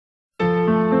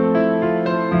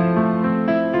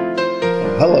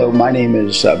Hello, my name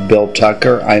is Bill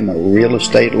Tucker. I'm a real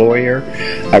estate lawyer.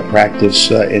 I practice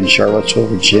in Charlottesville,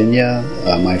 Virginia.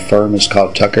 My firm is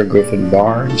called Tucker Griffin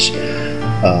Barnes.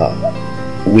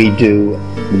 We do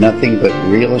nothing but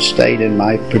real estate in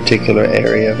my particular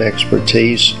area of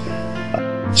expertise.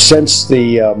 Since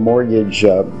the mortgage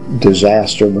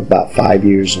disaster about 5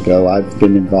 years ago, I've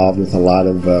been involved with a lot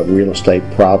of real estate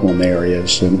problem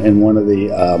areas, and one of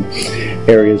the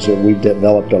areas that we've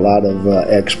developed a lot of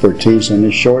expertise in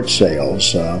is short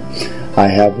sales. I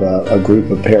have a group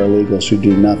of paralegals who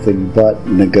do nothing but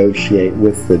negotiate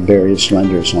with the various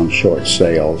lenders on short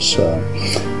sales.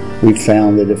 We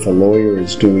found that if a lawyer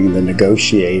is doing the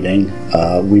negotiating,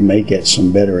 we may get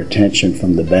some better attention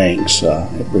from the banks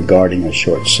regarding a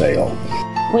short sale.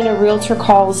 When a realtor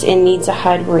calls and needs a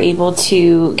HUD, we're able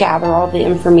to gather all the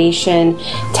information,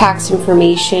 tax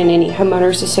information, any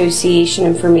homeowners association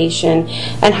information,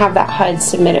 and have that HUD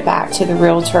submitted back to the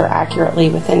realtor accurately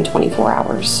within 24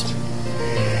 hours.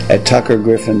 At Tucker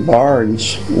Griffin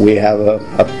Barnes, we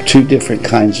have two different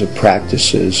kinds of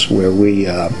practices where we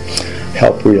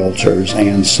help realtors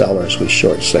and sellers with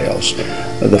short sales.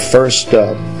 The first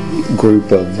the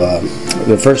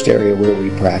first area where we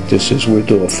practice is we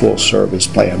do a full service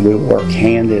plan. We work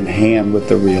hand in hand with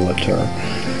the realtor.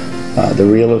 The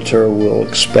realtor will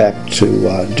expect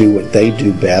to do what they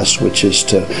do best, which is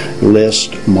to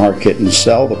list, market, and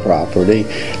sell the property,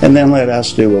 and then let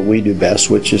us do what we do best,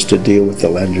 which is to deal with the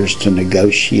lenders, to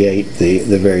negotiate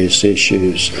the various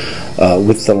issues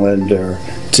with the lender,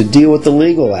 to deal with the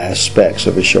legal aspects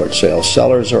of a short sale.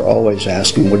 Sellers are always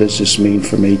asking, what does this mean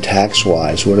for me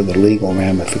tax-wise? What are the legal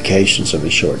ramifications of a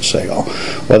short sale?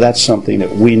 Well, that's something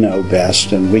that we know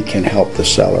best and we can help the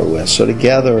seller with. So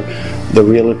together, the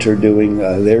realtor doing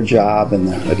their job and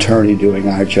the attorney doing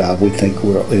our job, we think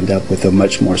we'll end up with a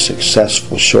much more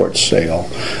successful short sale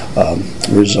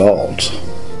result.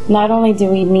 Not only do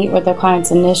we meet with the clients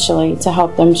initially to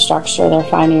help them structure their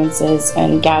finances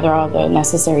and gather all the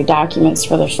necessary documents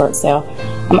for the short sale,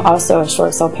 I'm also a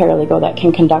short sale paralegal that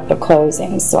can conduct the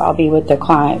closings. So I'll be with the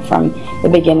client from the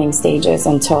beginning stages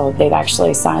until they've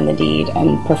actually signed the deed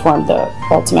and performed the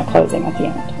ultimate closing at the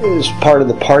end. As part of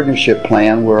the partnership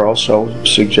plan, we're also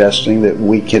suggesting that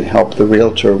we can help the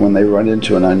realtor when they run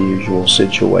into an unusual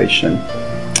situation,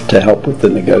 to help with the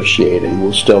negotiating.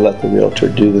 We'll still let the realtor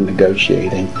do the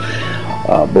negotiating,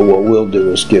 but what we'll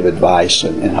do is give advice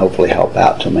and hopefully help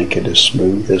out to make it as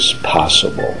smooth as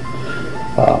possible.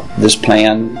 This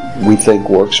plan, we think,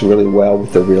 works really well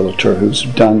with the realtor who's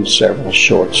done several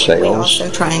short sales. We also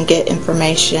try and get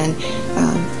information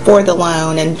for the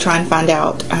loan and try and find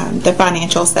out the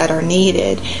financials that are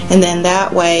needed, and then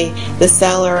that way the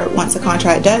seller, once the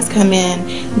contract does come in,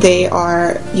 they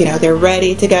are, they're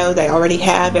ready to go. They already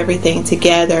have everything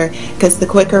together, because the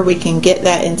quicker we can get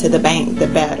that into the bank, the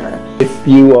better. If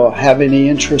you have any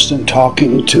interest in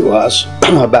talking to us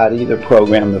about either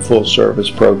program, the full service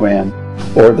program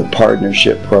or the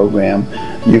partnership program,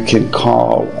 you can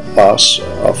call us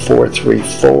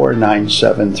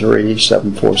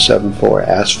 434-973-7474.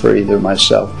 Ask for either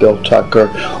myself, Bill Tucker,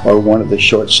 or one of the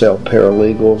short sale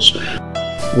paralegals.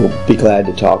 We'll be glad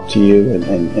to talk to you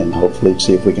and hopefully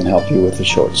see if we can help you with the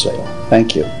short sale.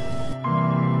 Thank you.